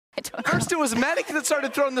First it was Medic that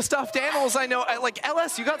started throwing the stuffed animals. I know, like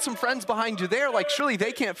LS, you got some friends behind you there. Like surely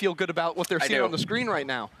they can't feel good about what they're seeing on the screen right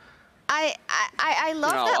now. I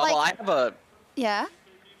love that. Like, well, I have a. Yeah.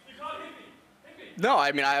 No,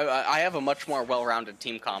 I mean I have a much more well-rounded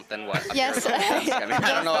team comp than what. Yes. I mean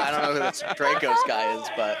I don't know who this Draco's guy is,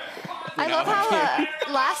 but. I love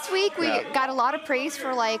how last week we got a lot of praise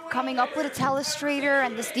for like coming up with a telestrator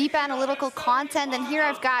and this deep analytical content, and here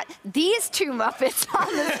I've got these two Muppets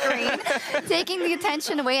on the screen taking the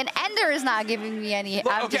attention away, and Ender is not giving me any.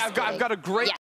 Okay, I've got a great.